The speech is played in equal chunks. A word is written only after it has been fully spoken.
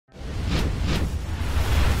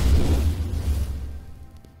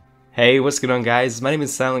Hey, what's going on guys? My name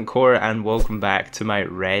is Silent Core and welcome back to my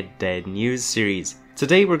Red Dead news series.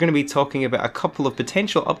 Today we're going to be talking about a couple of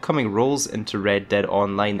potential upcoming roles into Red Dead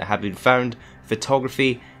Online that have been found,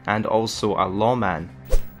 photography and also a lawman.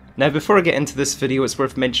 Now before I get into this video, it's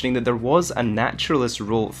worth mentioning that there was a Naturalist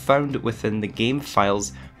role found within the game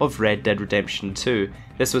files of Red Dead Redemption 2.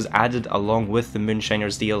 This was added along with the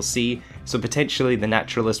Moonshiners DLC, so potentially the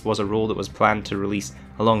Naturalist was a role that was planned to release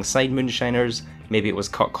alongside Moonshiners. Maybe it was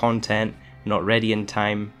cut content, not ready in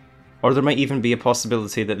time, or there might even be a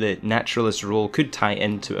possibility that the Naturalist role could tie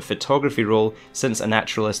into a photography role, since a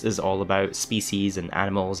Naturalist is all about species and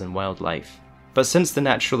animals and wildlife. But since the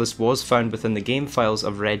Naturalist was found within the game files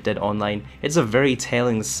of Red Dead Online, it's a very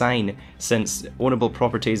telling sign, since ownable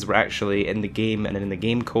properties were actually in the game and in the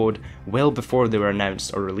game code well before they were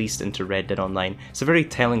announced or released into Red Dead Online. It's a very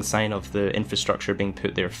telling sign of the infrastructure being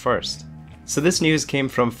put there first. So this news came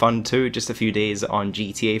from Fun2 just a few days on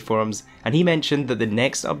GTA forums, and he mentioned that the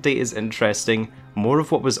next update is interesting, more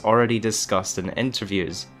of what was already discussed in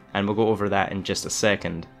interviews, and we'll go over that in just a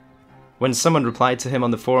second. When someone replied to him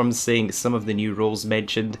on the forums saying some of the new roles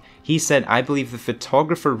mentioned, he said, "I believe the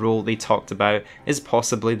photographer role they talked about is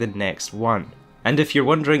possibly the next one." And if you're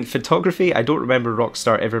wondering, photography, I don't remember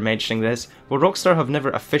Rockstar ever mentioning this. Well, Rockstar have never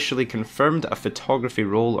officially confirmed a photography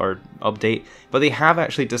role or update, but they have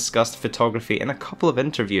actually discussed photography in a couple of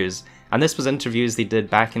interviews. And this was interviews they did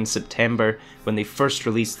back in September when they first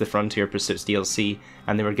released the Frontier Pursuits DLC,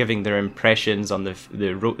 and they were giving their impressions on the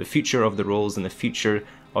future of the roles and the future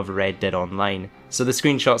of Red Dead Online. So the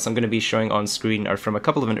screenshots I'm going to be showing on screen are from a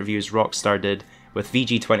couple of interviews Rockstar did with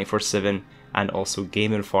VG247 and also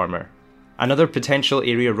Game Informer. Another potential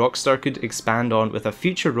area Rockstar could expand on with a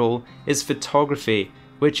future role is photography,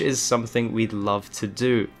 which is something we'd love to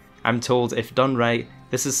do. I'm told if done right,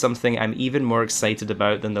 this is something I'm even more excited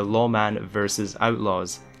about than the lawman versus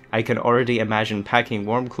outlaws. I can already imagine packing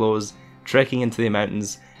warm clothes, trekking into the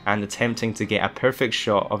mountains, and attempting to get a perfect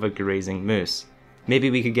shot of a grazing moose. Maybe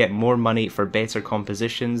we could get more money for better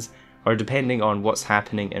compositions, or depending on what's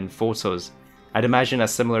happening in photos. I'd imagine a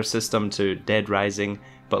similar system to Dead Rising,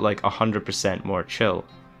 but like 100% more chill.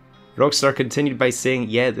 Rockstar continued by saying,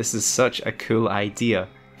 "Yeah, this is such a cool idea.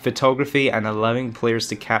 Photography and allowing players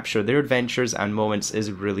to capture their adventures and moments is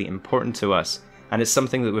really important to us, and it's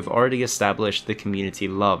something that we've already established the community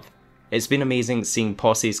love. It's been amazing seeing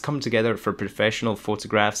posses come together for professional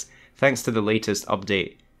photographs thanks to the latest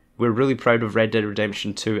update. We're really proud of Red Dead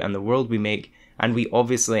Redemption 2 and the world we make, and we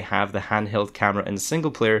obviously have the handheld camera in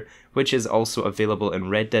single player, which is also available in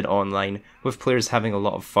Red Dead Online, with players having a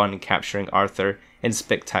lot of fun capturing Arthur in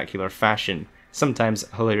spectacular fashion, sometimes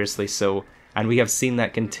hilariously so, and we have seen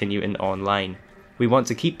that continue in online. We want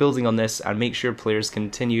to keep building on this and make sure players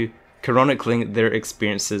continue chronicling their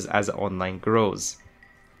experiences as online grows."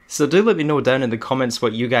 So do let me know down in the comments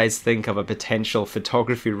what you guys think of a potential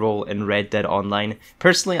photography role in Red Dead Online.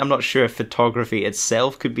 Personally, I'm not sure if photography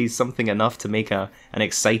itself could be something enough to make an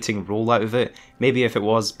exciting role out of it. Maybe if it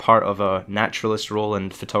was part of a Naturalist role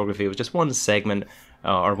and photography was just one segment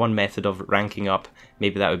or one method of ranking up,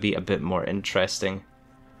 maybe that would be a bit more interesting.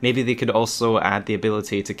 Maybe they could also add the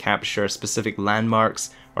ability to capture specific landmarks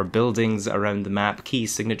or buildings around the map, key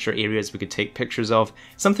signature areas we could take pictures of,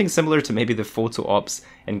 something similar to maybe the photo ops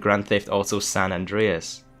in Grand Theft Auto San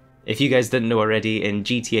Andreas. If you guys didn't know already, in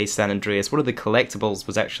GTA San Andreas, one of the collectibles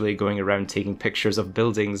was actually going around taking pictures of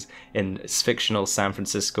buildings in fictional San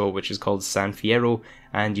Francisco, which is called San Fierro,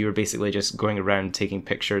 and you were basically just going around taking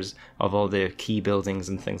pictures of all the key buildings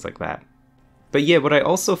and things like that. But yeah, what I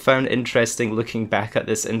also found interesting looking back at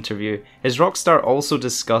this interview is Rockstar also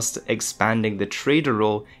discussed expanding the trader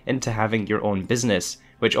role into having your own business,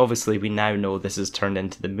 which obviously we now know this is turned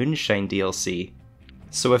into the Moonshine DLC.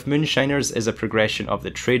 So if Moonshiners is a progression of the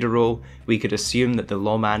trader role, we could assume that the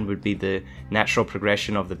lawman would be the natural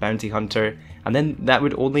progression of the bounty hunter, and then that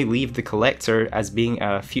would only leave the collector as being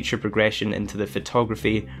a future progression into the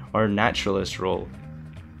photography or naturalist role.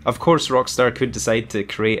 Of course, Rockstar could decide to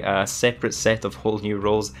create a separate set of whole new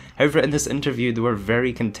roles. However, in this interview they were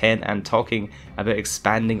very content and talking about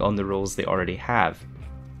expanding on the roles they already have.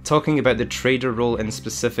 Talking about the trader role in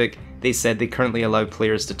specific, they said they currently allow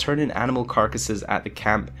players to turn in animal carcasses at the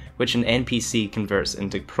camp, which an NPC converts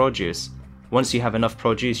into produce. Once you have enough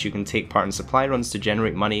produce, you can take part in supply runs to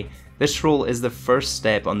generate money. This role is the first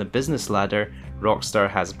step on the business ladder Rockstar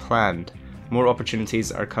has planned. More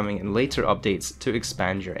opportunities are coming in later updates to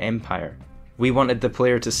expand your empire. We wanted the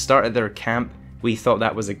player to start at their camp. We thought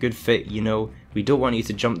that was a good fit, you know. We don't want you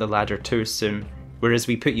to jump the ladder too soon. Whereas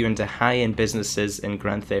we put you into high-end businesses in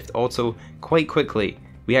Grand Theft Auto quite quickly.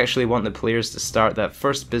 We actually want the players to start that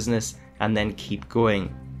first business and then keep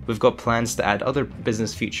going. We've got plans to add other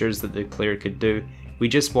business features that the player could do. We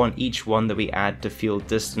just want each one that we add to feel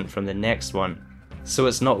distant from the next one. So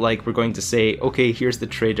it's not like we're going to say, okay, here's the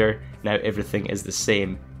trader, now everything is the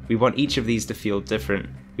same. We want each of these to feel different.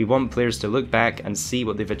 We want players to look back and see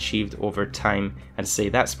what they've achieved over time and say,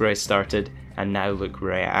 that's where I started and now look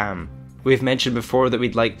where I am. We've mentioned before that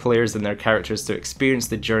we'd like players and their characters to experience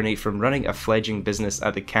the journey from running a fledgling business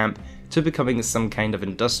at the camp to becoming some kind of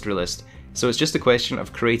industrialist, so it's just a question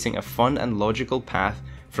of creating a fun and logical path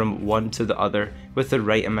from one to the other with the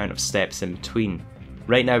right amount of steps in between.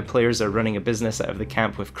 Right now players are running a business out of the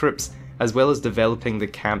camp with Croops, as well as developing the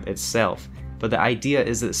camp itself, but the idea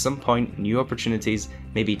is that at some point new opportunities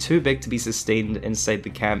may be too big to be sustained inside the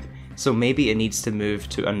camp, so maybe it needs to move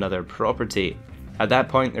to another property. At that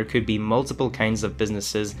point there could be multiple kinds of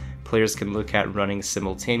businesses players can look at running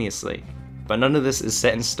simultaneously. But none of this is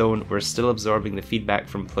set in stone, we're still absorbing the feedback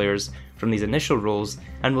from players from these initial roles,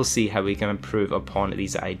 and we'll see how we can improve upon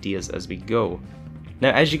these ideas as we go.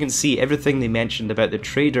 Now as you can see, everything they mentioned about the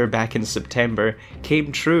trader back in September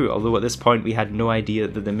came true, although at this point we had no idea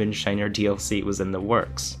that the Moonshiner DLC was in the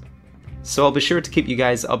works. So I'll be sure to keep you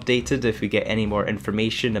guys updated if we get any more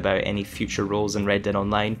information about any future roles in Red Dead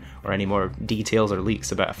Online, or any more details or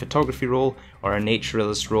leaks about a photography role or a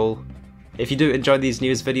naturalist role. If you do enjoy these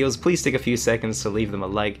news videos, please take a few seconds to leave them a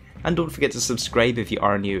like, and don't forget to subscribe if you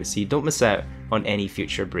are new so you don't miss out on any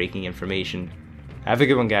future breaking information. Have a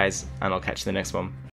good one guys, and I'll catch you in the next one.